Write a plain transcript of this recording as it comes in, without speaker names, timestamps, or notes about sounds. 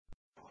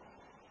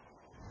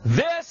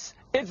This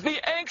is the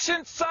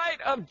ancient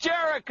site of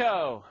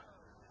Jericho.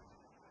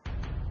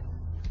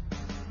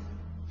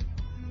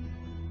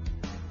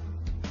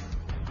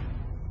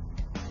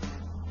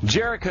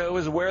 Jericho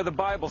is where the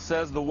Bible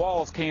says the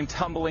walls came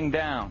tumbling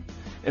down.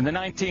 In the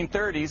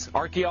 1930s,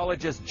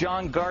 archaeologist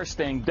John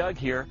Garstang dug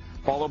here,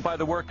 followed by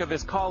the work of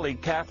his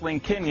colleague Kathleen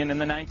Kenyon in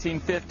the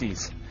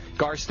 1950s.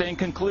 Garstang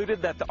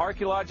concluded that the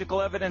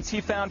archaeological evidence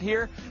he found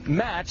here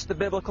matched the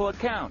biblical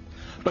account.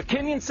 But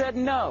Kenyon said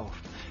no.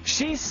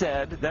 She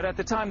said that at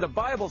the time the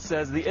Bible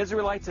says the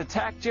Israelites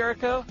attacked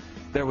Jericho,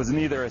 there was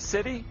neither a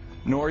city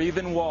nor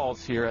even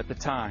walls here at the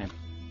time.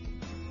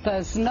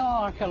 There's no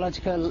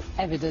archaeological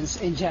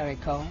evidence in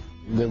Jericho.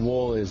 The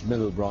wall is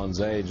Middle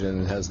Bronze Age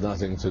and has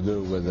nothing to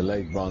do with the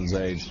Late Bronze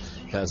Age.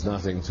 It has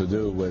nothing to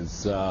do with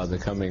the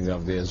coming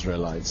of the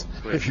Israelites.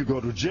 If you go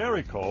to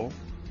Jericho,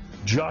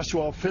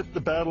 Joshua fit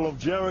the battle of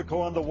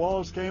Jericho and the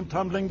walls came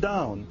tumbling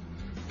down.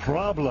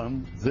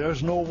 Problem,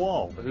 there's no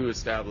wall. Who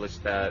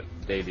established that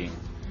dating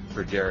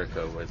for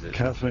Jericho? Was it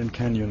Kathleen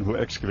Kenyon, who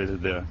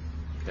excavated there.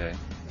 Okay.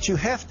 What you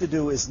have to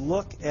do is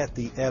look at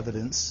the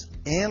evidence,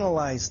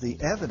 analyze the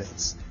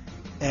evidence,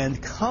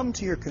 and come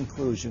to your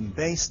conclusion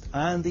based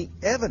on the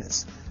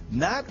evidence,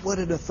 not what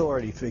an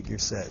authority figure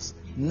says,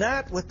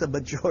 not what the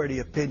majority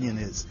opinion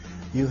is.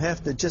 You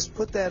have to just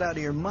put that out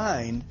of your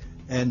mind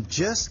and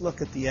just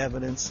look at the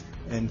evidence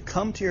and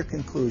come to your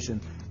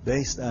conclusion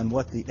based on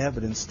what the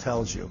evidence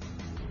tells you.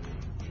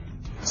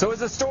 So is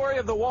the story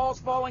of the walls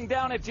falling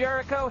down at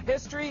Jericho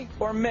history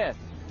or myth?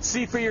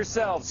 See for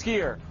yourselves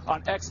here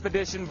on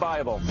Expedition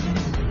Bible.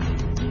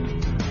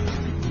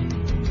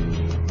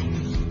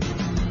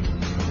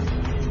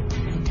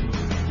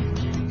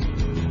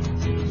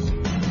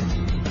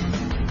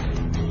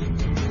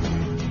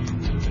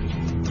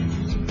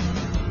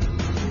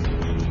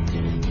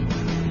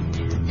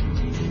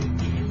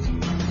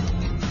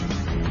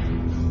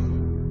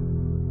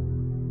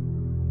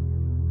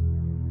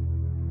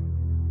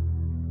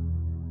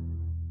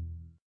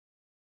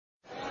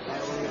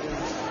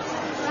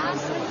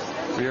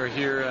 We are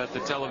here at the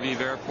Tel Aviv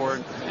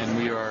airport, and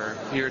we are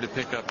here to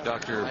pick up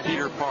Dr.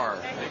 Peter Parr.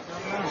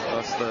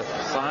 That's the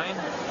sign.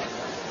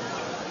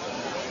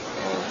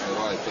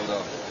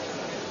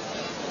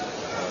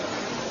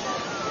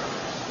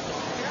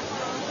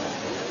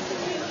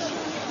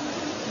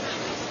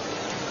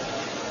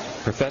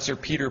 Professor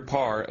Peter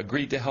Parr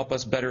agreed to help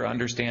us better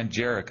understand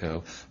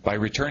Jericho by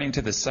returning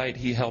to the site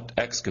he helped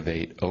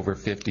excavate over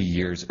 50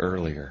 years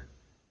earlier.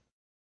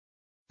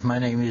 My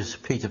name is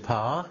Peter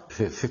Parr.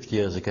 50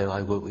 years ago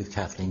I worked with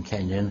Kathleen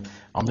Kenyon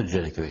on the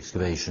Jericho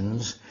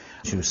excavations.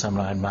 She was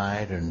someone I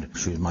admired and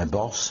she was my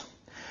boss.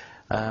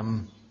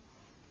 But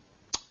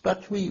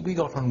we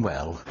got on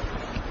well.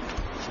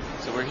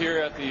 So we're here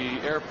at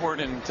the airport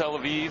in Tel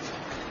Aviv.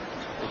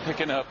 We're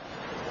picking up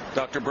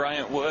Dr.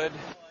 Bryant Wood.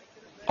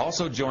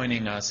 Also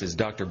joining us is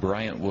Dr.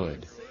 Bryant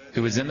Wood,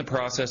 who is in the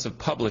process of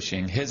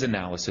publishing his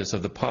analysis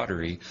of the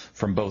pottery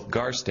from both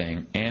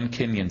Garstang and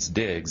Kenyon's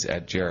digs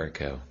at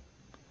Jericho.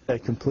 I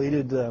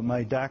completed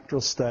my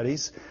doctoral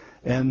studies,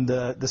 and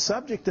the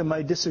subject of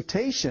my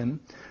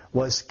dissertation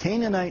was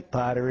Canaanite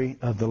pottery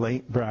of the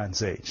Late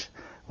Bronze Age.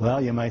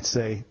 Well, you might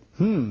say,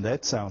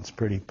 that sounds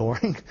pretty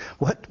boring.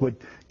 What would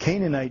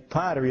Canaanite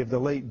pottery of the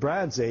Late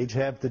Bronze Age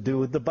have to do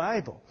with the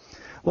Bible?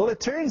 Well,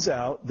 it turns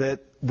out that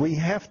we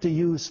have to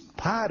use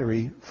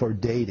pottery for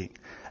dating,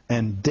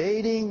 and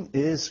dating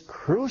is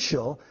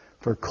crucial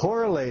for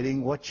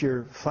correlating what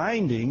you're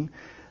finding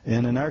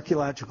in an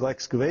archaeological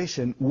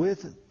excavation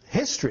with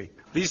history.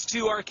 These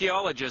two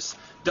archaeologists,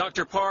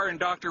 Dr. Parr and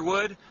Dr.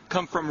 Wood,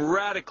 come from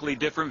radically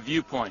different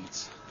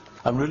viewpoints.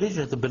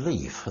 Religion is the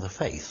belief of the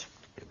faith.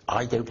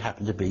 I don't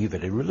happen to be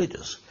very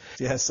religious.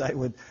 Yes, I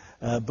would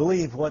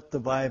believe what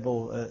the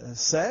Bible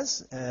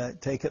says,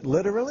 take it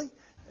literally.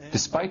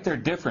 Despite their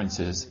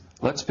differences,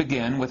 let's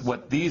begin with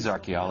what these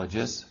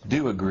archaeologists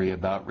do agree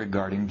about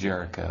regarding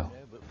Jericho.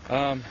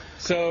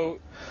 So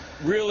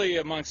really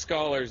among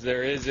scholars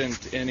there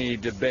isn't any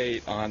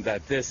debate on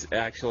that this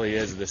actually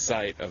is the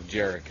site of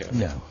Jericho.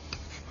 No.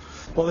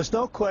 Well, there's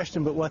no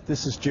question but what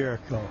this is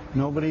Jericho.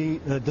 Nobody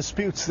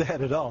disputes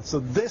that at all. So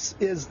this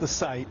is the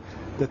site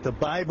that the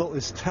Bible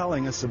is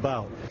telling us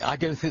about. I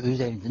don't think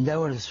there's any,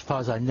 no one as far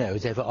as I know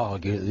has ever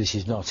argued that this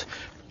is not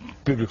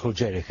biblical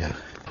Jericho.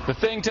 The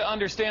thing to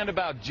understand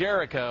about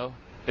Jericho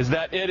is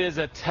that it is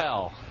a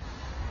tell.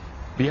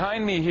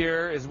 Behind me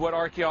here is what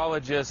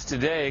archaeologists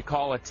today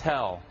call a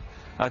tell.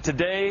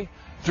 Today,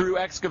 through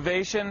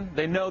excavation,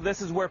 they know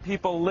this is where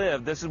people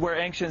lived, this is where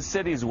ancient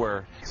cities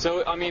were.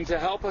 So, I mean, to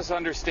help us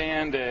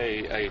understand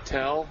a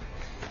tell,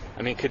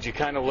 I mean, could you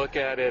kind of look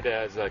at it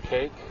as a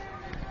cake?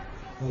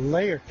 A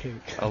layer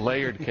cake. A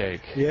layered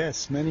cake.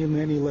 Yes, many,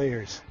 many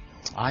layers.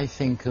 I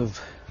think of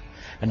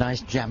a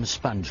nice jam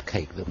sponge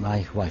cake that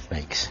my wife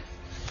makes.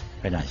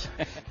 Very nice.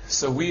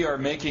 So we are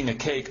making a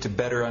cake to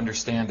better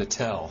understand a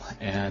tell,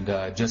 and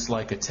just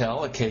like a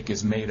tell, a cake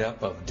is made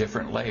up of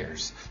different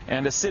layers.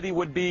 And a city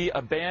would be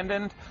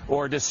abandoned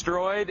or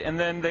destroyed, and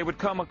then they would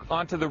come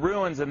onto the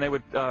ruins and they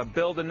would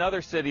build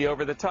another city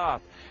over the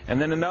top,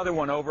 and then another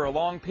one over a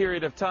long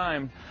period of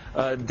time.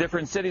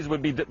 Different cities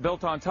would be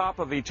built on top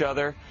of each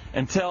other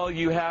until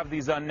you have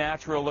these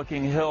unnatural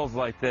looking hills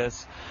like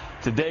this,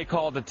 today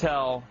called a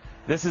tell.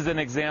 This is an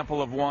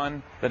example of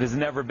one that has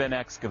never been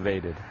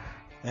excavated.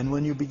 And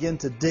when you begin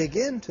to dig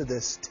into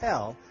this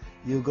tell,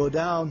 you go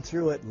down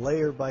through it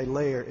layer by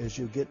layer as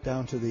you get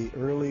down to the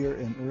earlier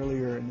and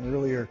earlier and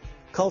earlier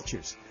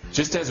cultures.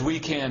 Just as we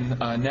can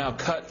now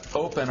cut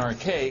open our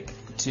cake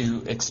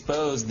to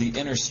expose the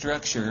inner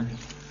structure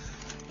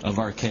of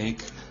our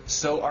cake,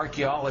 so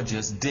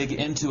archaeologists dig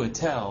into a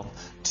tell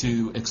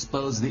to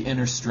expose the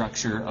inner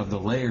structure of the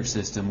layer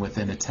system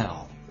within a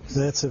tell.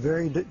 That's a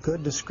very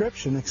good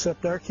description,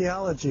 except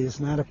archaeology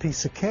is not a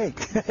piece of cake.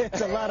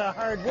 It's a lot of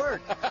hard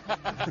work.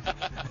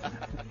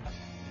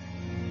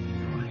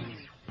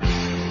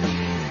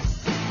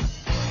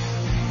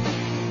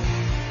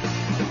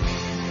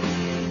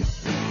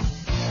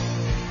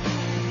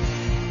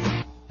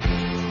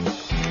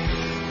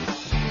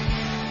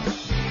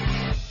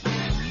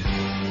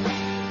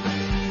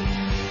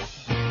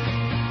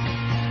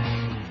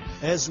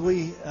 As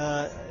we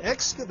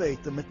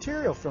excavate the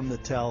material from the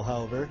tell,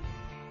 however,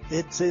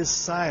 it is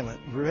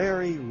silent.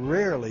 Very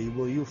rarely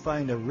will you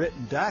find a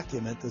written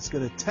document that's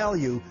going to tell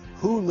you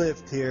who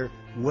lived here,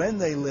 when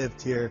they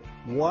lived here,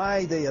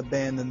 why they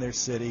abandoned their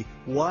city,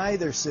 why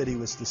their city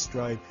was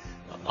destroyed.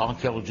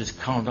 Archaeologists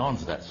can't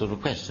answer that sort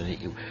of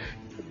question.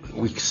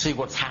 We see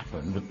what's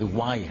happened, but the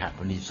why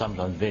happened is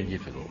sometimes very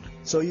difficult.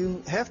 So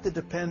you have to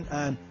depend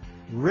on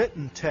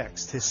written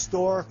text,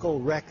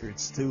 historical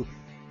records, to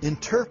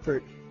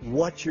interpret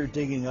what you're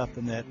digging up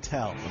in that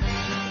tell.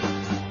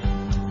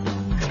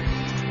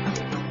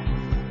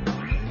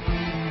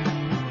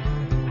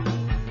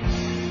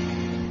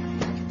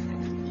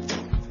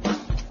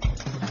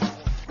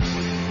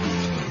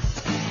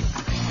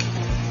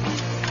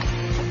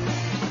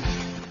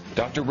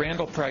 Dr.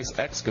 Randall Price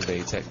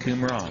excavates at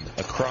Qumran,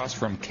 across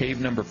from cave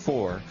number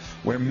 4,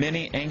 where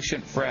many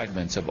ancient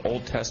fragments of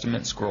Old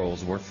Testament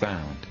scrolls were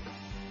found.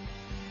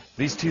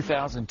 These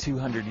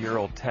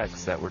 2,200-year-old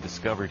texts that were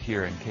discovered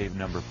here in cave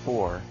number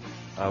 4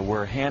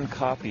 were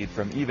hand-copied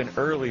from even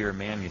earlier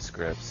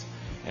manuscripts,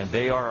 and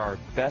they are our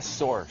best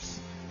source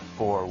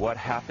for what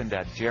happened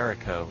at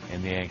Jericho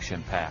in the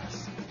ancient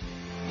past.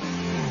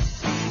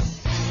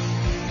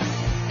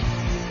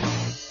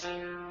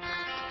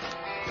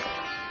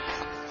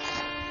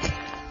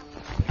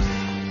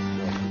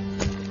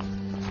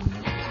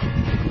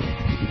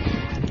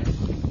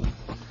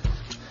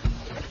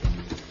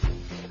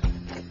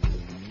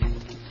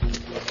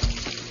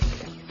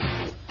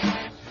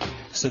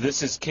 So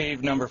this is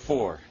cave number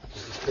 4.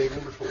 This is cave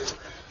number 4.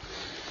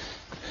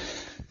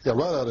 Yeah,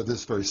 right out of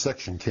this very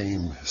section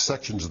came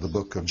sections of the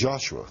book of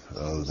Joshua,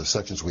 the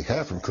sections we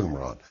have from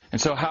Qumran.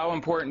 And so how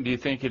important do you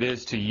think it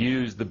is to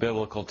use the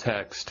biblical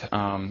text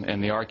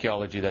and the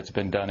archaeology that's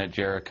been done at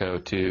Jericho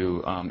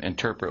to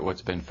interpret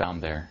what's been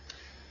found there?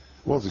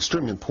 Well, it's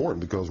extremely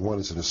important because, one,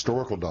 it's an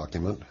historical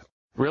document.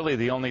 Really,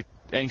 the only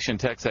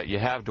ancient text that you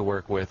have to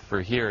work with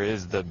for here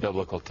is the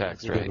biblical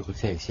text, right? Biblical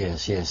text,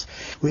 yes, yes.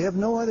 We have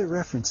no other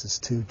references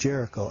to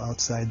Jericho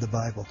outside the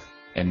Bible.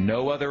 And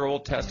no other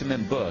Old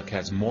Testament book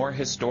has more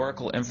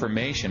historical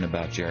information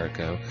about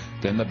Jericho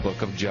than the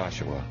book of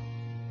Joshua.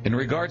 In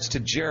regards to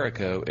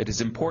Jericho, it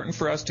is important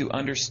for us to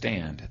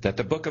understand that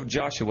the book of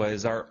Joshua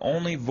is our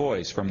only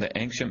voice from the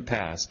ancient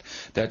past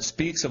that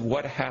speaks of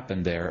what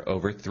happened there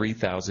over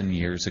 3,000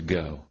 years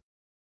ago.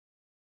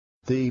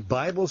 The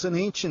Bible's an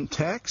ancient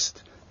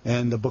text,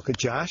 and the book of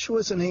Joshua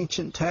is an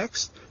ancient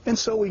text, and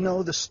so we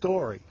know the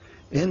story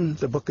in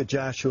the book of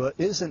Joshua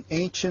is an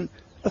ancient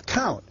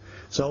account.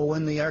 So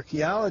when the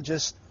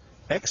archaeologists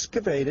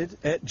excavated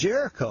at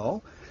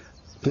Jericho,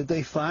 did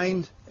they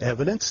find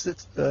evidence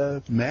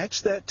that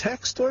matched that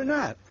text or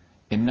not?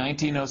 In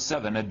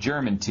 1907, a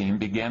German team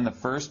began the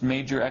first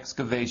major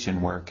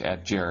excavation work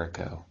at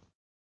Jericho.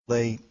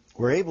 They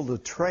were able to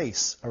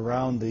trace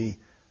around the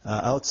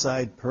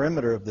outside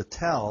perimeter of the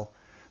tell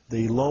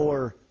the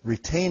lower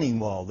retaining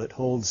wall that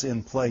holds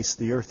in place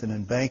the earthen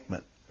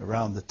embankment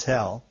around the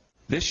tell.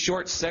 This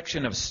short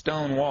section of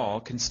stone wall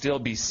can still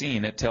be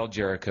seen at Tell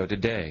Jericho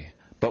today.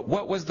 But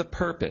what was the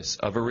purpose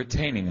of a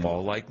retaining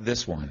wall like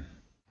this one?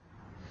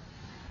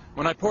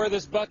 When I pour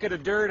this bucket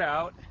of dirt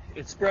out,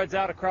 it spreads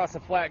out across the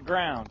flat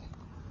ground.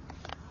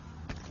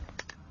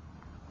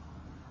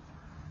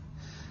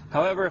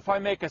 However, if I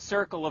make a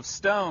circle of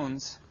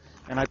stones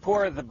and I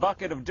pour the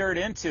bucket of dirt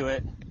into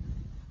it,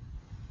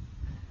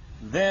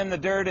 then the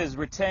dirt is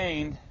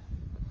retained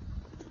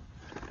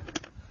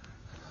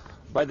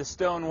by the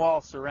stone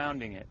wall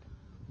surrounding it.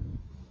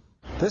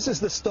 This is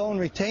the stone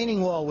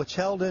retaining wall which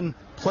held in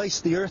place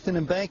the earthen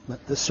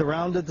embankment that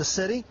surrounded the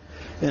city,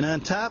 and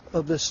on top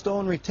of the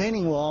stone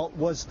retaining wall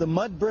was the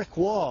mud brick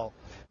wall.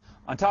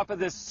 On top of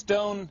this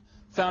stone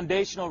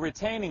foundational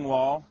retaining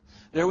wall,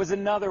 there was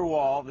another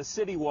wall, the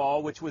city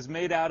wall, which was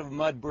made out of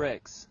mud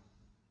bricks.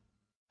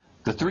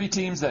 The three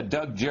teams that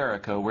dug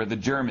Jericho were the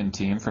German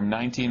team from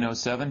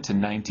 1907 to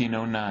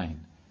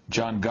 1909,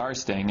 John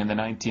Garstang in the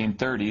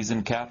 1930s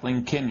and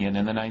Kathleen Kenyon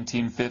in the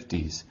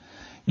 1950s.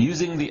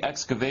 Using the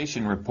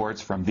excavation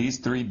reports from these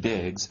three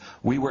digs,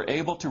 we were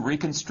able to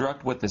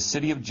reconstruct what the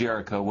city of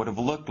Jericho would have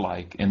looked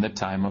like in the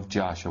time of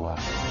Joshua.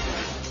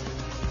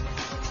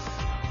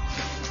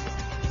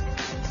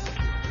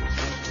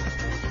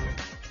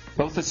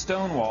 Both the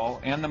stone wall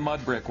and the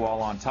mud brick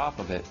wall on top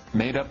of it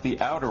made up the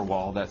outer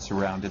wall that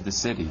surrounded the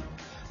city.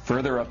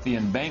 Further up the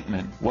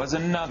embankment was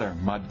another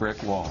mud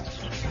brick wall.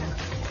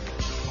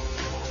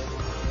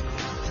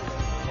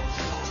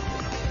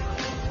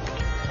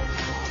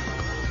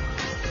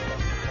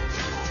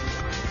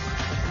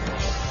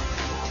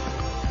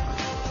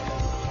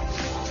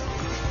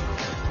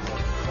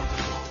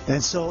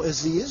 And so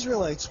as the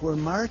Israelites were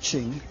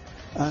marching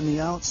on the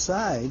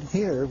outside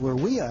here where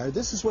we are,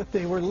 this is what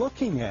they were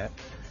looking at.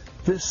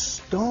 This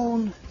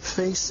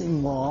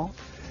stone-facing wall,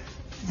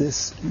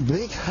 this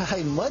big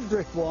high mud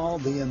brick wall,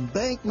 the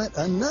embankment,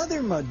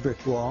 another mud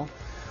brick wall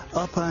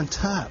up on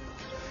top.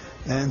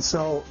 And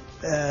so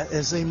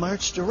as they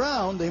marched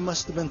around, they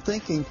must have been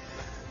thinking,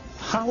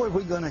 how are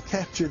we going to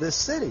capture this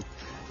city?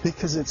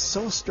 Because it's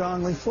so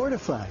strongly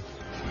fortified.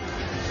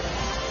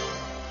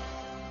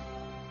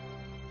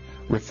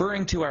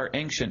 Referring to our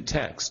ancient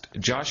text,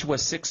 Joshua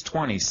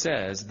 6:20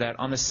 says that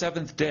on the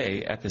seventh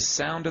day, at the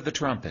sound of the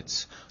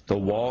trumpets, the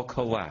wall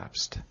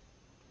collapsed.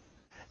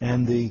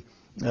 And the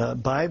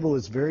Bible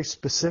is very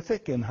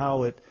specific in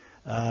how it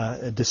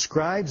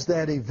describes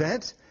that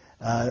event.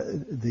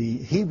 The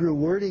Hebrew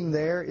wording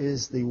there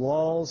is the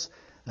walls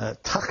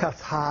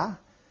takatha,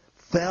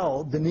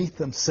 fell beneath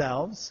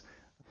themselves.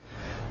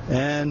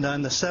 And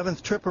on the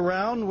seventh trip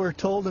around, we're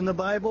told in the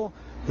Bible,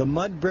 the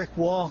mud brick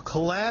wall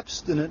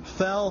collapsed and it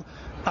fell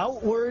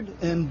outward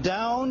and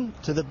down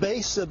to the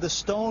base of the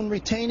stone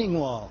retaining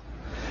wall.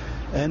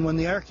 And when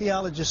the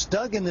archaeologists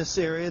dug in this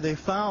area, they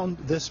found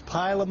this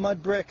pile of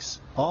mud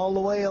bricks all the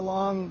way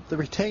along the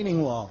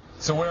retaining wall.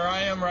 So where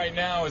I am right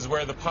now is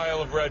where the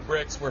pile of red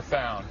bricks were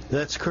found.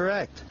 That's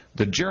correct.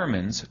 The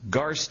Germans,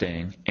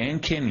 Garstang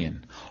and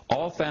Kenyon,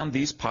 all found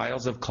these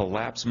piles of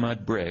collapsed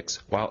mud bricks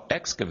while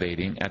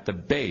excavating at the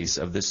base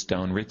of the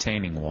stone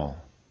retaining wall.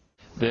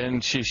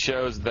 Then she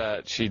shows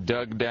that she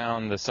dug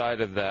down the side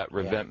of that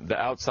the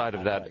outside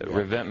of that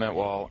revetment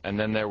wall, and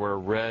then there were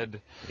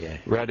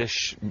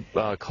reddish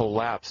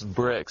collapsed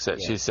bricks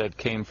that she said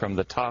came from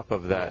the top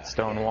of that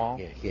stone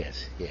wall.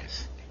 Yes.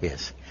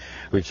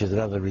 Which is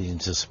another reason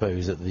to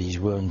suppose that these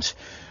weren't,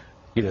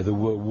 there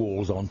were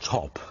walls on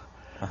top.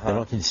 They're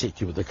not in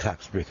situ, but the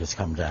collapsed brick has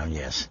come down.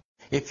 Yes.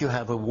 If you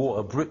have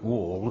a brick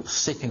wall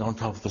sitting on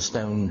top of a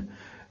stone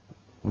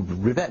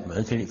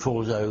revetment and it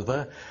falls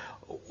over,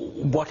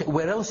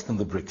 where else can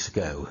the bricks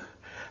go?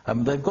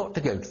 They've got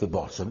to go to the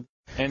bottom.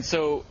 And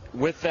so,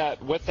 with that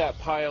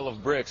pile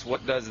of bricks,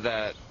 what does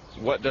that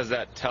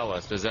tell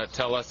us? Does that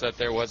tell us that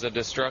there was a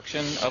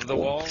destruction of the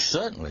wall?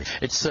 Certainly.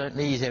 It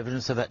certainly is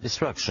evidence of that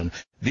destruction.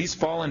 These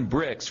fallen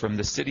bricks from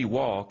the city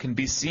wall can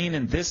be seen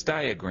in this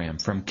diagram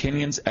from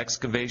Kenyon's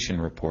excavation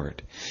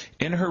report.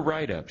 In her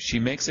write-up, she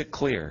makes it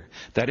clear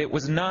that it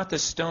was not the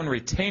stone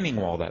retaining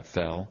wall that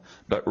fell,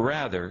 but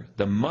rather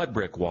the mud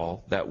brick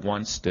wall that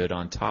once stood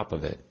on top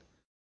of it.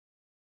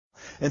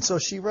 And so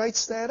she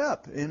writes that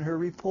up in her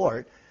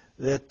report,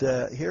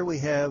 that here we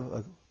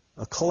have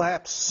a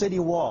collapsed city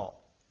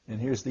wall. And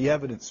here's the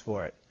evidence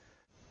for it.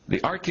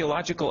 The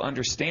archaeological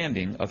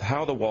understanding of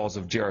how the walls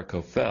of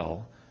Jericho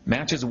fell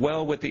matches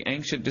well with the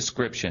ancient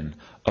description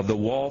of the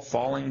wall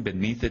falling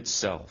beneath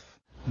itself.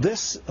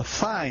 This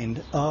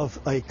find of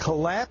a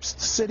collapsed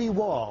city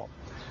wall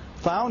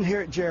found here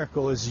at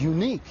Jericho is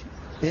unique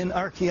in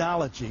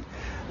archaeology.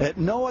 At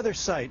no other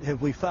site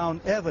have we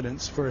found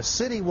evidence for a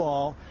city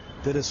wall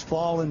that has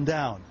fallen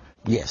down.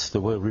 Yes,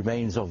 there were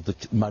remains of the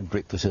mud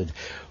brick that had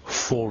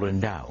fallen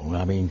down.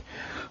 I mean,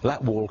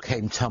 that wall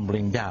came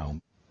tumbling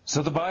down.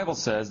 So the Bible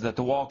says that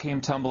the wall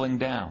came tumbling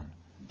down.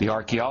 The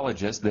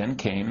archaeologists then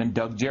came and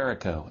dug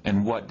Jericho,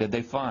 and what did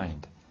they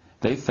find?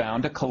 They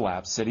found a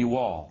collapsed city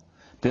wall.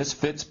 This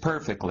fits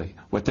perfectly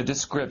with the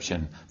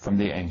description from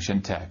the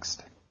ancient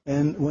text.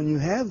 And when you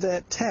have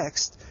that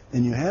text,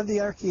 and you have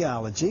the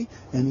archaeology,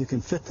 and you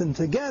can fit them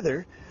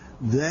together,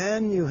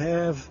 then you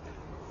have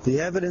the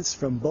evidence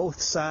from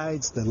both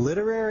sides, the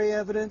literary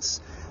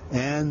evidence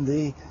and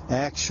the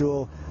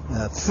actual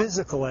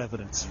physical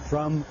evidence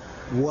from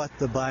what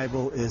the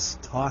Bible is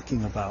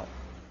talking about.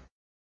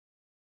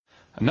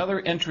 Another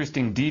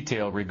interesting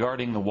detail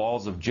regarding the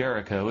walls of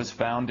Jericho is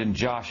found in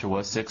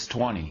Joshua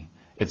 6:20.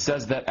 It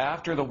says that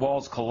after the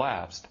walls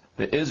collapsed,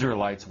 the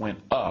Israelites went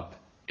up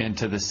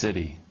into the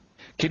city.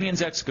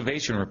 Kenyon's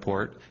excavation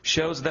report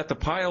shows that the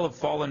pile of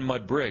fallen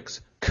mud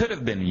bricks could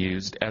have been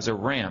used as a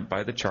ramp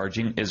by the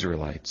charging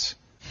Israelites.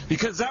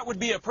 Because that would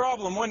be a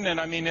problem, wouldn't it?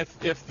 I mean, if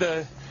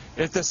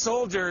the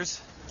soldiers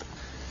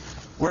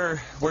were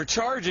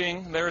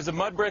charging, there was a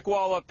mud brick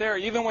wall up there.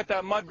 Even with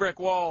that mud brick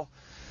wall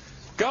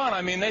gone,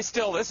 I mean, this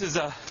is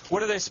a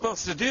what are they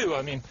supposed to do?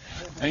 I mean,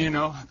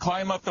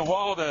 climb up the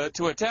wall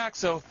to attack.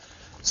 So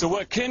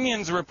what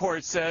Kenyon's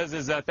report says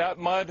is that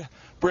mud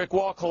brick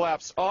wall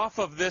collapsed off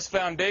of this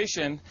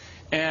foundation,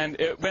 and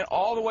it went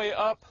all the way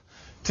up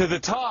to the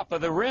top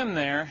of the rim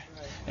there,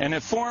 and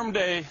it formed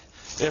a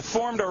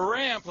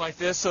ramp like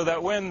this so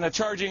that when the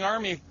charging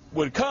army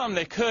would come,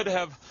 they could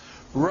have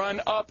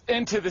run up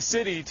into the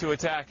city to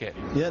attack it.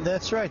 Yeah,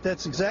 that's right.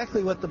 That's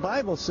exactly what the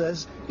Bible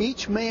says.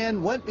 Each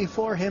man went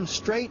before him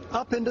straight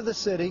up into the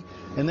city,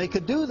 and they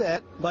could do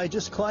that by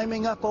just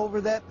climbing up over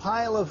that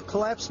pile of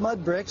collapsed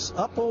mud bricks,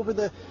 up over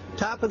the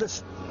top of the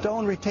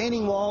stone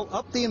retaining wall,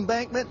 up the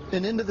embankment,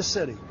 and into the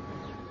city.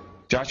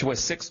 Joshua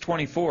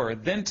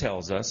 6:24 then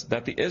tells us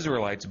that the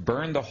Israelites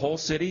burned the whole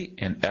city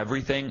and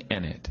everything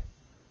in it.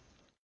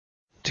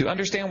 To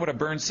understand what a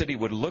burned city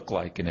would look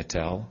like in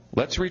Etel,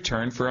 let's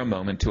return for a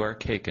moment to our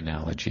cake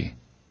analogy.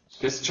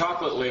 This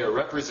chocolate layer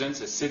represents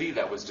a city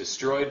that was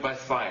destroyed by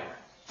fire.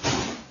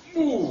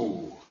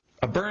 Ooh!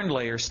 A burned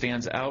layer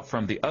stands out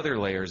from the other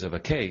layers of a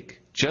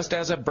cake, just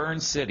as a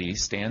burned city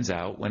stands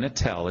out when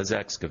Etel is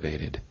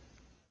excavated.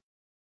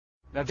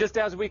 Now, just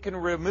as we can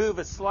remove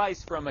a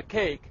slice from a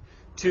cake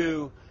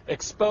to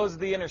expose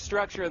the inner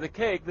structure of the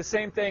cake, the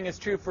same thing is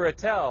true for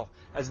Etel.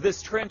 As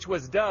this trench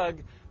was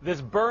dug, this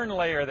burn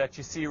layer that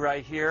you see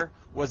right here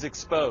was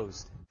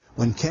exposed.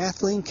 When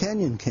Kathleen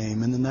Kenyon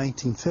came in the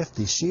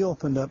 1950s, she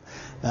opened up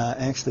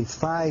actually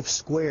 5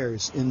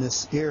 squares in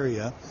this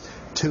area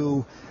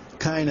to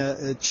kind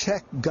of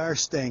check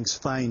Garstang's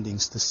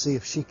findings to see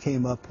if she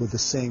came up with the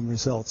same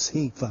results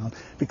he found,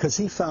 because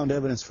he found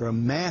evidence for a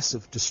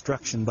massive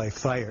destruction by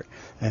fire.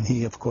 And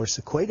he, of course,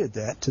 equated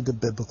that to the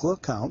biblical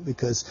account,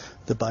 because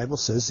the Bible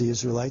says the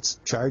Israelites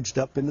charged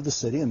up into the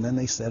city and then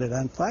they set it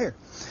on fire.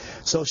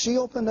 So she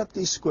opened up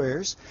these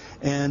squares,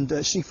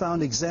 and she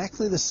found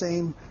exactly the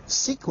same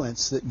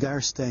sequence that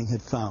Garstang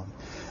had found.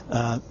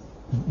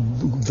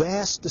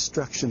 Vast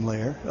destruction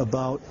layer,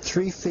 about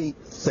 3 feet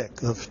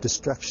thick of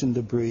destruction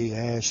debris,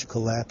 ash,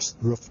 collapsed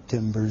roof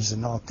timbers,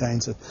 and all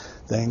kinds of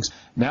things.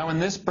 Now in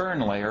this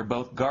burn layer,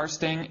 both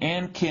Garstang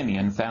and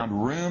Kenyon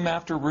found room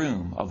after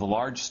room of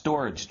large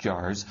storage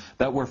jars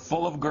that were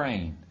full of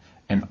grain,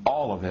 and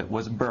all of it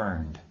was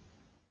burned.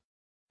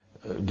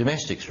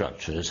 Domestic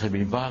structures had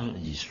been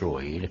violently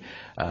destroyed.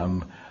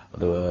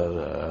 There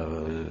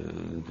were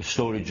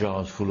storage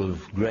jars full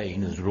of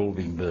grain that had all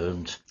been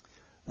burned.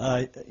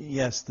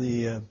 Yes,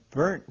 the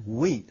burnt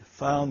wheat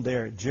found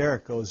there at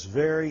Jericho is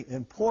very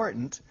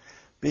important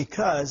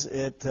because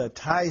it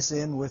ties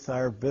in with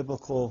our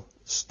biblical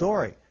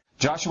story.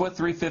 Joshua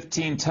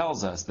 3:15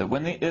 tells us that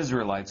when the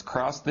Israelites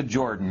crossed the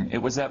Jordan, it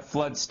was at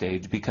flood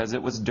stage because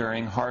it was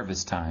during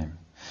harvest time.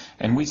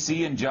 And we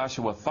see in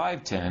Joshua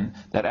 5:10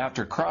 that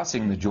after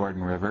crossing the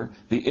Jordan River,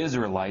 the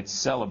Israelites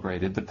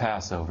celebrated the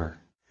Passover.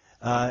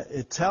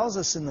 It tells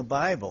us in the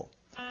Bible,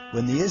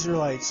 when the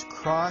Israelites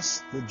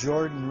crossed the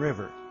Jordan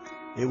River,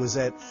 it was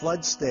at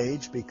flood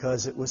stage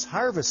because it was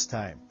harvest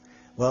time.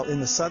 Well,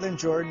 in the southern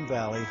Jordan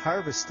Valley,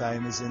 harvest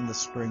time is in the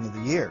spring of the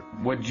year.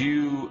 Would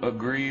you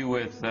agree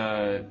with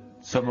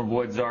some of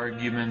Wood's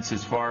arguments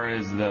as far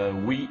as the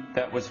wheat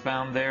that was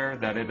found there,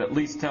 that it at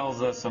least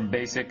tells us some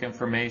basic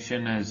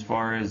information as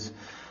far as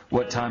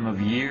what time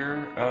of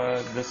year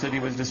the city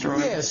was destroyed?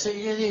 Yes,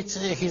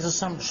 his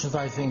assumptions,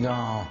 I think,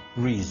 are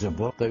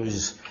reasonable.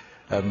 Those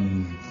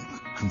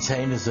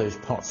containers, those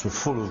pots were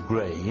full of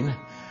grain,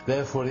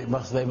 therefore they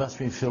must have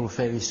been filled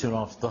fairly soon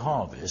after the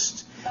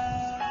harvest.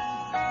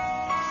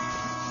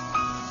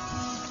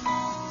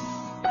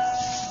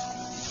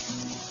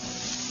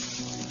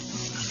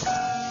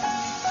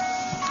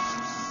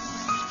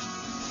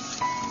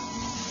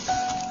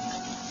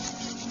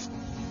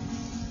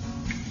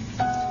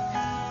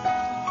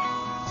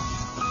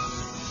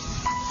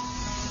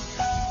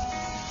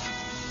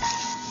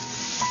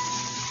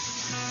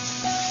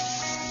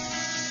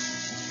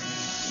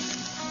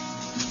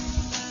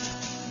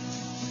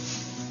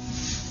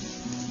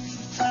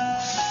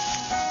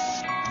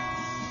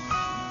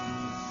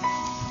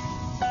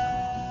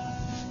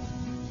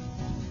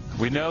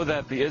 We know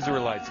that the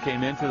Israelites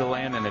came into the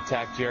land and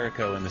attacked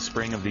Jericho in the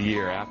spring of the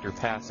year after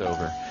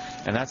Passover.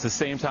 And that's the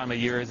same time of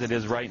year as it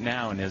is right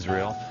now in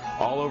Israel.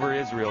 All over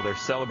Israel they're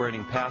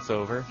celebrating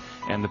Passover,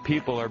 and the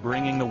people are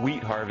bringing the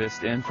wheat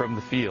harvest in from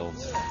the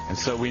fields. And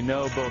so we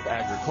know both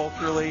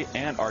agriculturally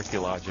and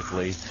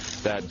archaeologically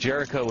that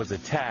Jericho was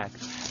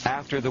attacked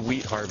after the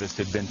wheat harvest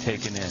had been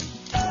taken in.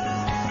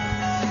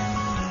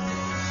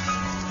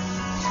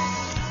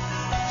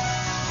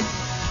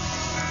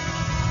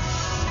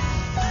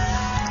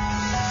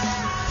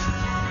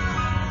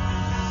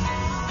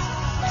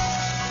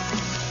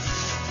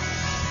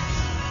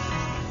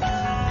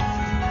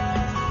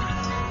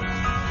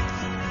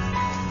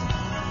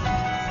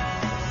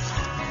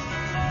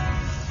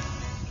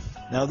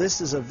 Now,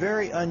 this is a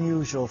very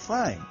unusual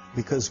find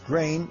because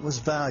grain was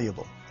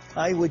valuable.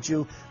 Why would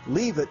you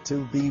leave it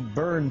to be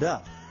burned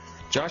up?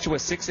 Joshua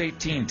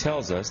 6:18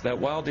 tells us that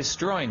while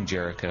destroying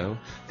Jericho,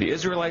 the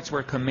Israelites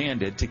were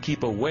commanded to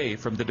keep away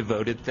from the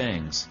devoted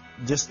things.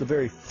 Just the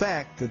very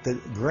fact that the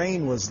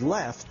grain was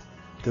left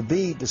to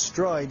be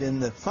destroyed in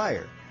the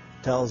fire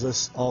tells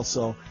us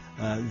also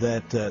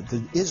that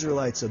the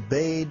Israelites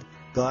obeyed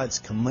God's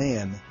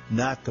command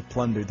not to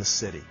plunder the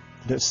city.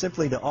 They're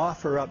simply to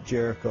offer up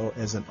Jericho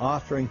as an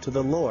offering to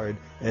the Lord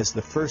as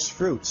the first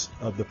fruits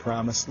of the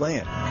promised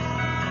land.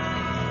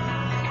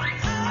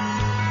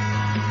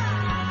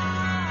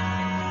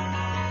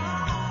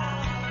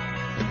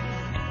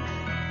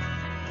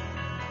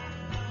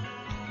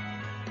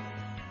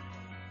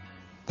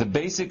 The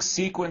basic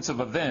sequence of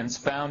events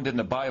found in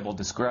the Bible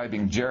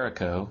describing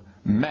Jericho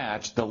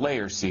match the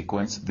layer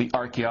sequence the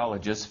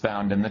archaeologists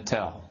found in the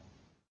tell.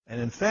 And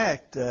in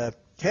fact,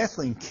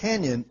 Kathleen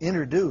Kenyon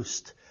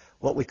introduced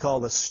what we call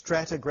the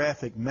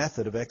stratigraphic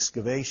method of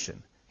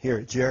excavation here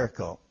at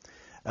Jericho,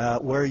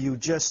 where you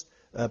just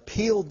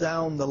peel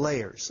down the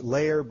layers,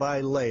 layer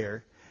by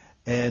layer,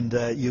 and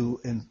you,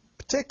 in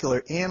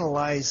particular,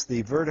 analyze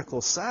the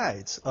vertical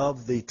sides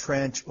of the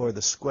trench or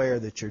the square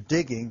that you're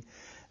digging,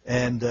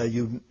 and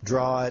you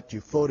draw it, you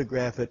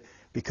photograph it,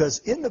 because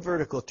in the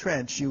vertical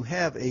trench you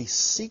have a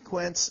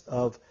sequence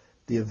of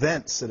the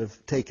events that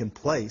have taken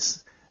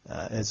place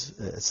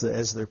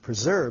as they're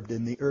preserved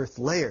in the earth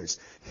layers.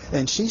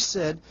 And she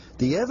said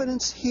the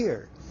evidence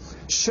here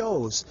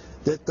shows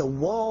that the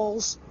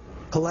walls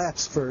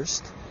collapsed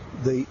first,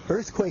 the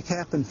earthquake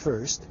happened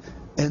first,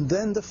 and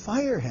then the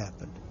fire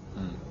happened.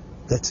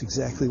 That's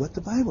exactly what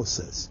the Bible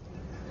says.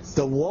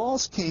 The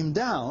walls came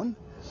down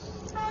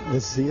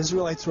as the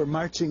Israelites were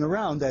marching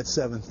around that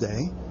seventh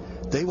day.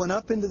 They went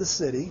up into the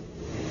city,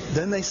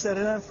 then they set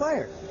it on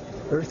fire.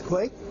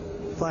 Earthquake,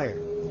 fire.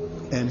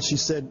 And she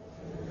said,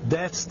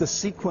 that's the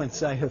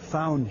sequence I have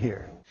found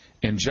here.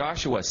 In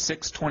Joshua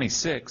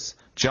 6:26,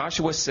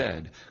 Joshua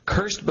said,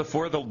 "Cursed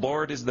before the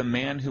Lord is the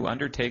man who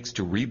undertakes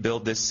to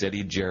rebuild this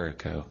city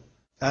Jericho."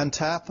 On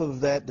top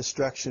of that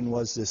destruction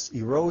was this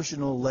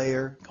erosional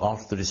layer.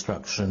 After the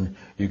destruction,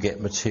 you get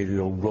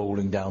material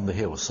rolling down the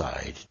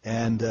hillside.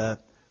 And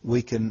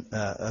we can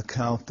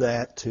account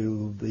that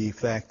to the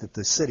fact that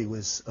the city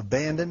was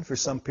abandoned for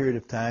some period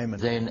of time.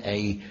 And then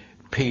a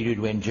period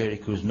when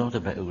Jericho was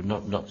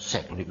not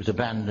settled, it was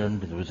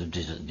abandoned, it was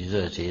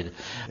deserted.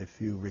 If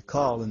you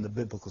recall in the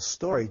biblical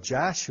story,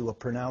 Joshua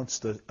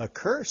pronounced a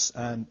curse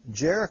on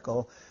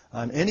Jericho,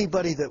 on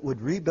anybody that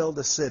would rebuild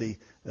a city.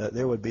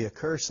 There would be a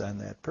curse on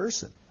that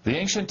person. The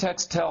ancient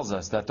text tells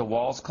us that the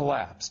walls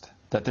collapsed,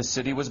 that the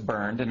city was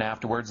burned and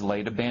afterwards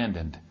laid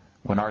abandoned.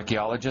 When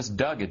archaeologists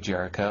dug at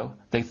Jericho,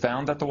 they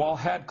found that the wall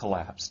had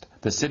collapsed,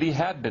 the city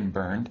had been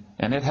burned,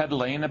 and it had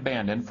lain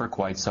abandoned for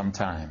quite some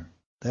time.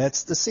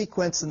 That's the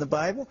sequence in the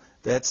Bible.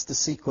 That's the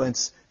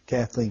sequence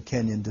Kathleen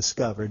Kenyon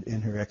discovered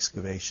in her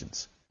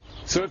excavations.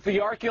 So if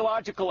the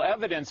archaeological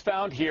evidence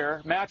found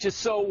here matches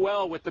so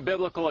well with the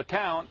biblical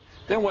account,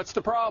 then what's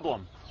the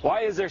problem?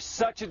 Why is there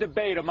such a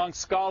debate among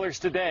scholars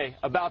today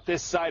about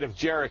this site of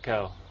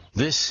Jericho?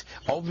 This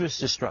obvious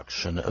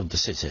destruction of the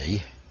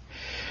city,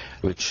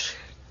 which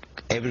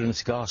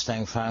evidence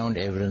Garstang found,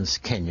 evidence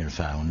Kenyon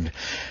found,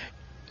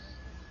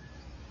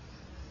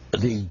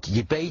 the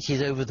debate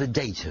is over the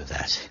date of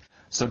that.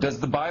 So does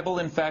the Bible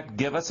in fact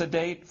give us a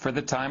date for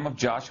the time of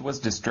Joshua's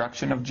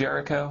destruction of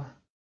Jericho?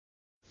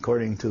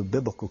 According to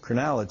biblical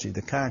chronology,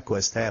 the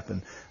conquest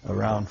happened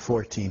around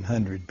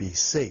 1400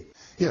 BC.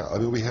 Yeah, I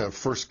mean, we have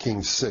 1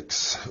 Kings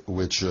 6,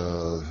 which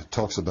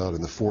talks about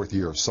in the 4th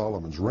year of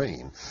Solomon's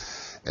reign,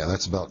 and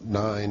that's about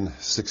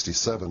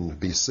 967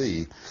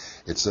 BC.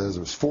 It says it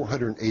was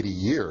 480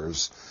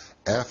 years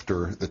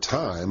after the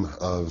time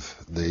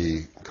of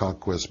the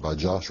conquest by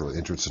Joshua,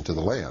 entrance into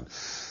the land.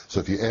 So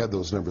if you add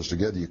those numbers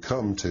together, you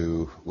come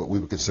to what we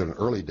would consider an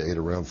early date,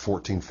 around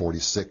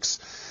 1446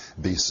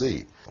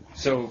 BC.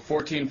 So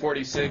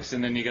 1446,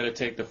 and then you got to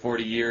take the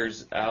 40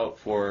 years out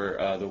for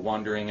the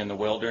wandering in the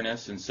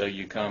wilderness, and so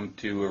you come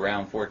to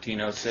around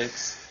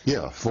 1406?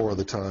 Yeah, for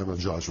the time of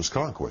Joshua's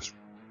conquest.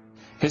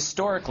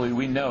 Historically,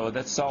 we know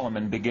that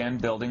Solomon began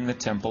building the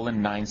temple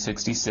in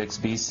 966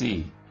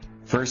 BC.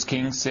 1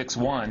 Kings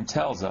 6:1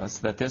 tells us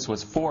that this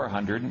was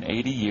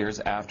 480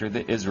 years after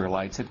the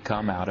Israelites had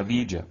come out of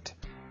Egypt.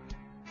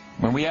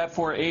 When we add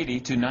 480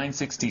 to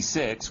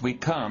 966, we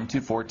come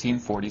to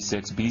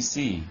 1446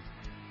 BC.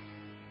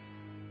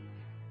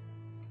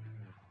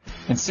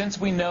 And since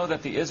we know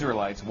that the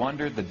Israelites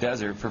wandered the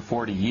desert for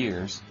 40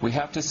 years, we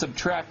have to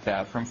subtract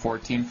that from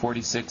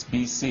 1446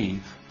 BC,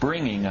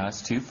 bringing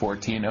us to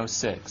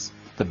 1406,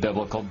 the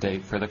biblical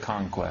date for the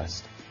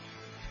conquest.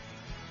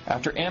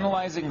 After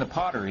analyzing the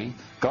pottery,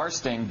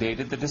 Garstang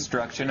dated the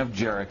destruction of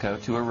Jericho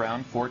to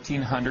around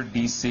 1400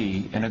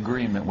 BC in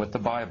agreement with the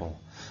Bible.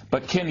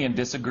 But Kenyon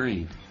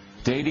disagreed,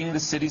 dating the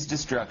city's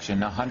destruction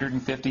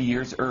 150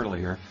 years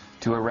earlier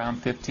to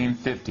around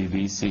 1550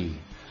 BC.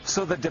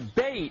 So the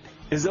debate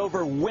is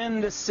over when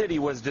the city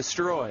was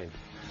destroyed.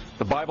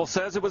 The Bible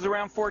says it was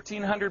around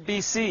 1400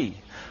 BC.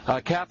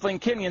 Kathleen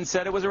Kenyon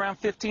said it was around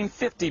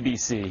 1550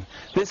 BC.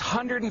 This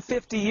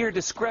 150-year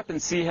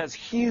discrepancy has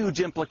huge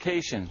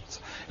implications.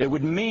 It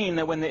would mean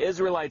that when the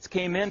Israelites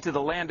came into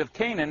the land of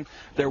Canaan,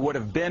 there would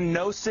have been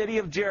no city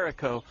of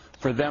Jericho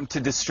for them to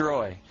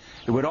destroy.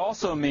 It would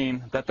also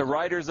mean that the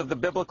writers of the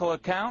biblical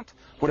account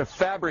would have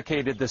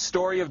fabricated the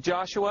story of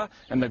Joshua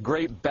and the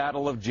great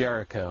battle of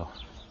Jericho.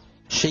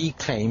 She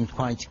claimed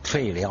quite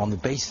clearly, on the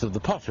basis of the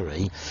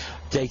pottery,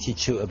 dated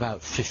to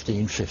about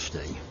 1550.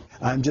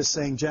 I'm just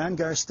saying John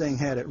Garstang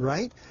had it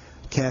right.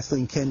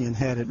 Kathleen Kenyon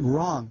had it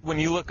wrong. When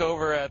you look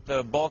over at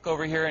the bulk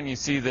over here and you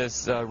see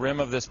this rim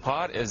of this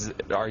pot,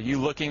 are you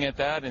looking at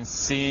that and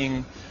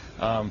seeing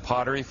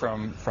pottery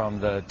from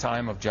the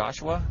time of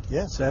Joshua?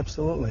 Yes,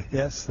 absolutely.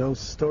 Yes, those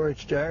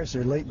storage jars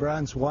are late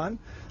bronze 1,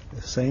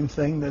 the same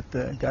thing that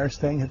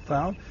Garstang had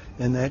found,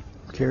 and that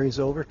carries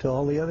over to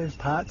all the other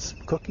pots,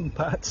 cooking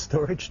pots,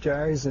 storage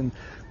jars, and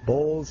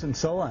bowls, and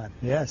so on.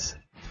 Yes.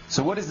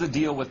 So what is the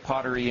deal with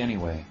pottery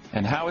anyway?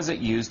 And how is it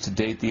used to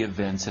date the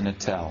events in a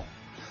tell?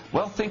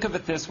 Well, think of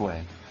it this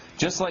way.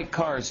 Just like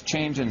cars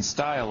change in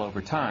style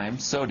over time,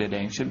 so did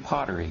ancient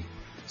pottery.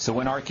 So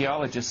when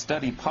archaeologists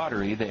study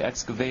pottery they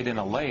excavate in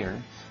a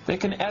layer, they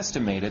can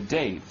estimate a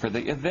date for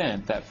the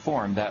event that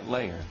formed that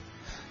layer.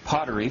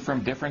 Pottery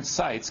from different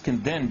sites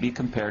can then be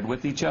compared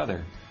with each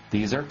other.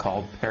 These are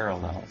called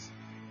parallels.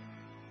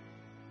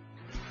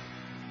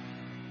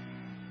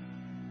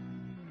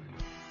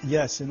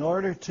 Yes, in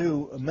order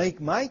to make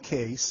my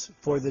case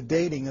for the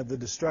dating of the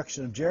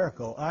destruction of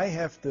Jericho, I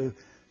have to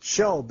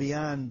show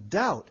beyond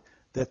doubt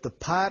that the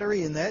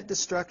pottery in that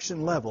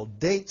destruction level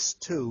dates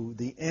to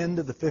the end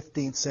of the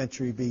 15th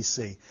century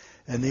BC.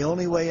 And the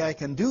only way I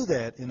can do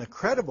that in a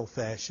credible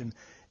fashion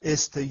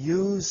is to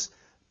use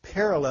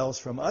parallels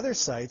from other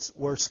sites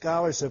where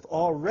scholars have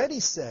already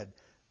said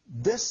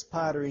this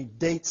pottery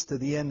dates to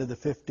the end of the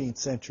 15th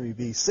century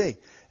BC.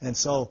 And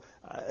so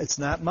it's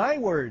not my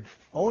word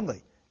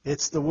only.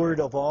 It's the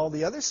word of all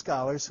the other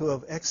scholars who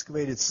have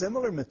excavated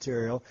similar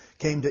material,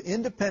 came to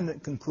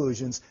independent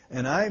conclusions,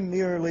 and I'm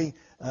merely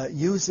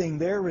using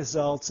their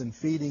results and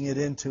feeding it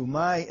into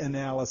my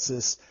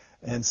analysis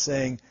and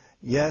saying,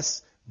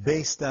 yes,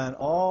 based on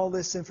all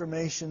this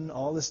information,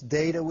 all this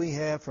data we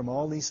have from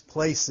all these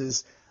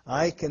places,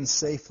 I can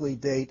safely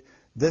date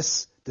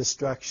this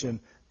destruction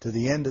to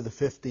the end of the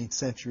 15th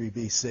century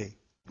BC.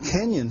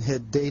 Kenyon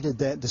had dated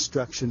that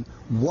destruction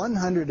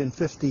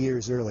 150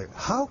 years earlier.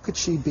 How could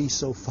she be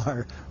so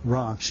far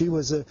wrong? She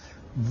was a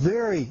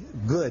very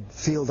good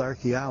field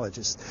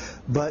archaeologist.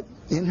 But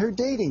in her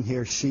dating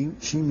here, she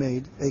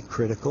made a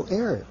critical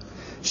error.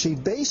 She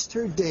based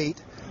her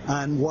date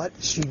on what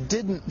she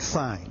didn't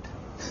find,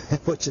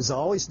 which is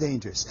always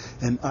dangerous,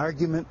 an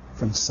argument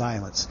from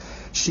silence.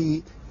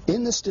 She,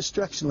 in this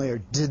destruction layer,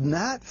 did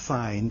not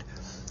find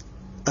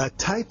a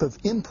type of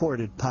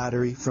imported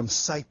pottery from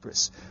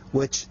Cyprus,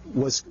 which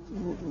was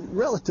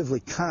relatively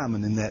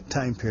common in that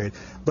time period,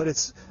 but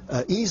it's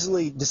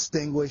easily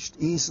distinguished,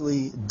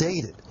 easily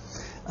dated.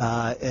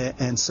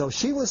 And so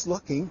she was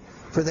looking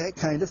for that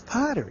kind of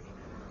pottery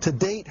to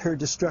date her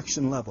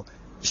destruction level.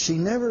 She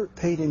never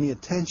paid any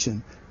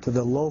attention to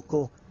the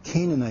local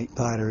Canaanite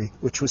pottery,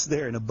 which was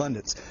there in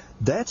abundance.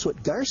 That's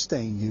what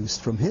Garstang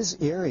used from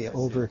his area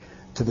over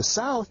to the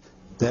south,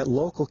 that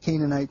local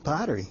Canaanite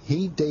pottery.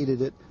 He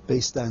dated it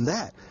based on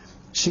that.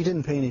 She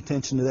didn't pay any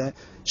attention to that.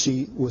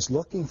 She was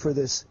looking for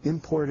this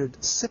imported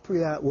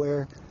Cypriot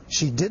ware.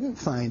 She didn't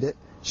find it.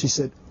 She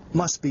said,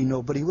 must be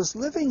nobody was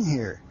living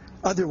here.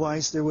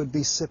 Otherwise there would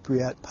be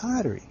Cypriot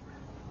pottery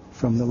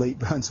from the late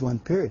Bronze 1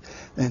 period.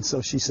 And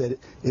so she said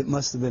it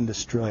must have been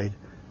destroyed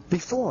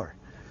before.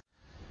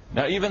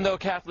 Now, even though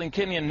Kathleen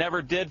Kenyon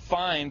never did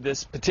find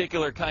this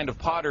particular kind of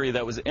pottery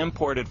that was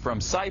imported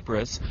from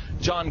Cyprus,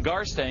 John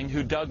Garstang,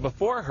 who dug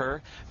before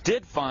her,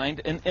 did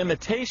find an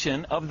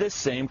imitation of this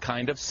same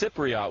kind of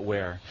Cypriot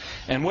ware.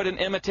 And what an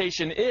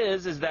imitation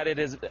is that it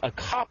is a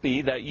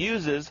copy that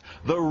uses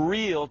the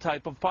real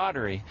type of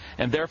pottery.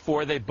 And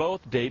therefore, they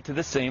both date to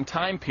the same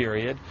time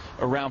period,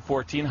 around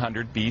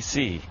 1400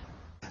 BC.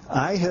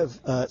 I have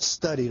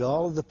studied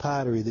all of the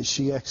pottery that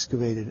she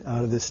excavated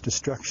out of this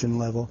destruction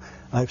level.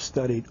 I've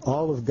studied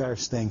all of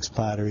Garstang's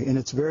pottery, and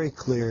it's very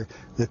clear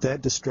that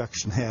that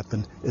destruction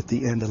happened at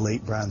the end of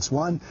late Bronze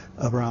 1,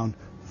 around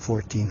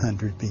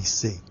 1400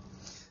 BC.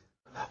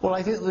 Well,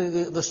 I think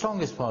the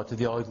strongest part of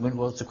the argument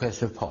was the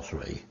question of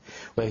pottery,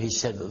 where he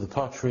said that the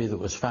pottery that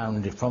was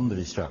found from the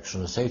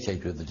destruction,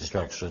 associated with the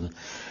destruction,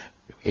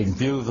 in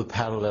view of the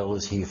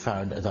parallels he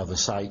found at other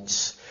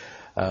sites,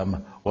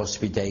 was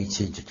to be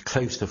dated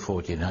close to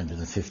 1400 and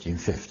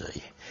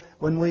 1550.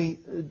 When we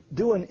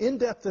do an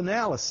in-depth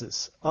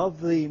analysis of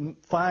the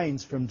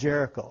finds from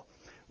Jericho,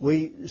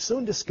 we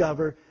soon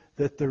discover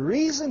that the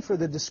reason for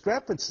the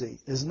discrepancy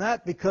is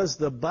not because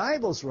the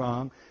Bible's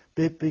wrong,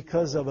 but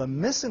because of a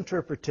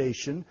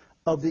misinterpretation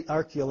of the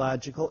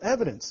archaeological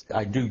evidence.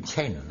 I do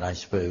tend, I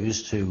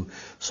suppose, to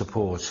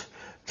support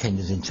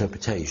Kenyon's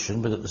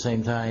interpretation, but at the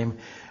same time,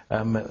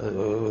 some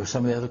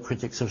of the other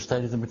critics have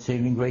studied the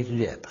material in greater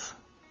depth.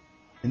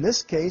 In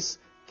this case,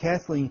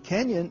 Kathleen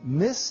Kenyon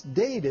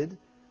misdated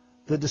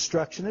the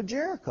destruction of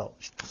Jericho.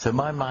 So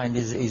my mind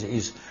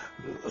is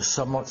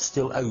somewhat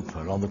still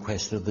open on the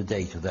question of the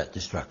date of that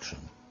destruction.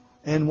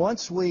 And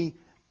once we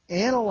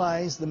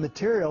analyze the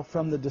material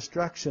from the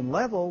destruction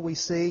level, we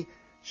see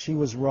she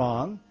was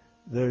wrong.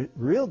 The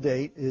real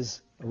date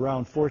is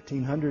around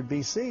 1400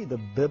 BC, the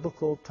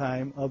biblical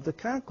time of the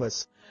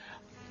conquest.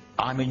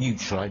 I'm a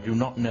neutral. I do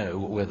not know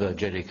whether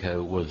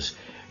Jericho was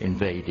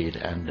invaded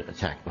and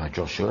attacked by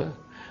Joshua.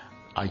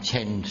 I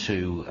tend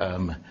to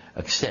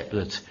accept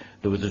that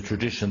there was a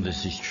tradition,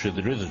 this is true,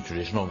 there is a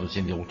tradition,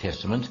 obviously in the Old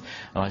Testament,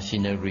 and I see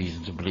no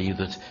reason to believe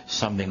that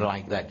something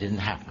like that didn't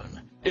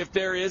happen. If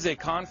there is a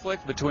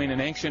conflict between an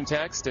ancient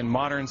text and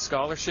modern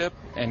scholarship,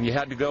 and you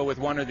had to go with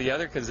one or the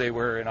other because they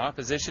were in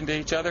opposition to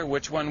each other,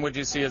 which one would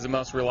you see as the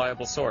most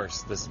reliable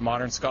source, the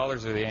modern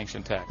scholars or the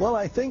ancient text? Well,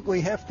 I think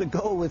we have to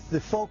go with the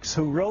folks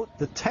who wrote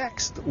the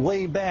text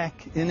way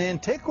back in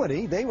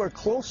antiquity. They were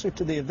closer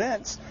to the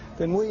events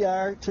than we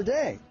are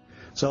today.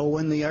 So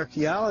when the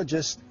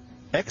archaeologists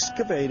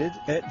excavated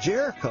at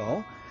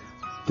Jericho,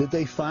 did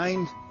they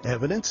find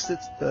evidence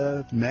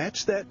that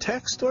matched that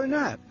text or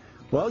not?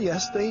 Well,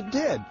 yes, they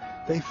did.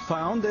 They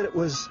found that it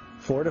was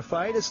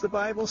fortified, as the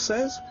Bible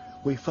says.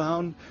 We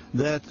found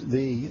that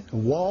the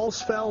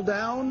walls fell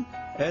down,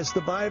 as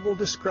the Bible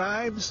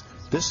describes.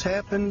 This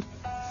happened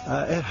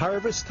at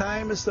harvest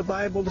time, as the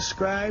Bible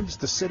describes.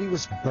 The city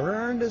was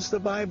burned, as the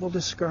Bible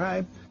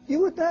described.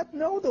 You would not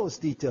know those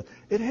details.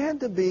 It had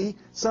to be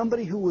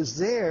somebody who was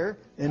there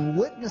and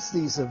witnessed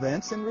these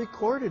events and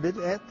recorded it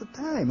at the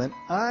time. An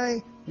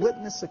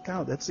eyewitness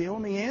account. That's the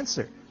only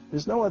answer.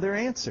 There's no other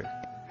answer.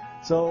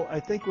 So I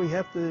think we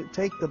have to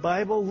take the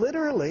Bible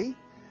literally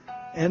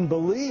and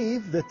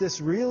believe that this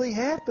really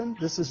happened.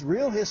 This is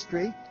real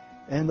history,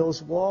 and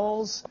those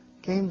walls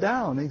came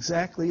down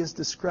exactly as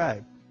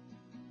described.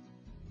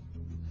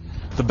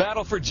 The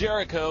battle for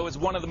Jericho is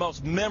one of the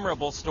most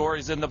memorable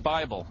stories in the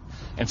Bible.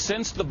 And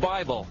since the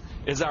Bible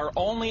is our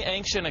only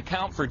ancient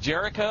account for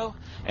Jericho,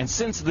 and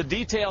since the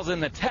details in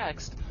the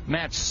text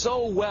match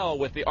so well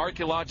with the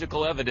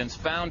archaeological evidence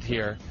found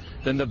here,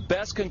 then the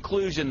best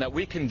conclusion that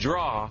we can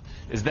draw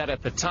is that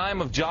at the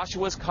time of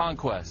Joshua's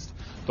conquest,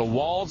 the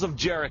walls of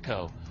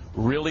Jericho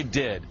really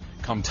did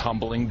come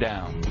tumbling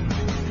down.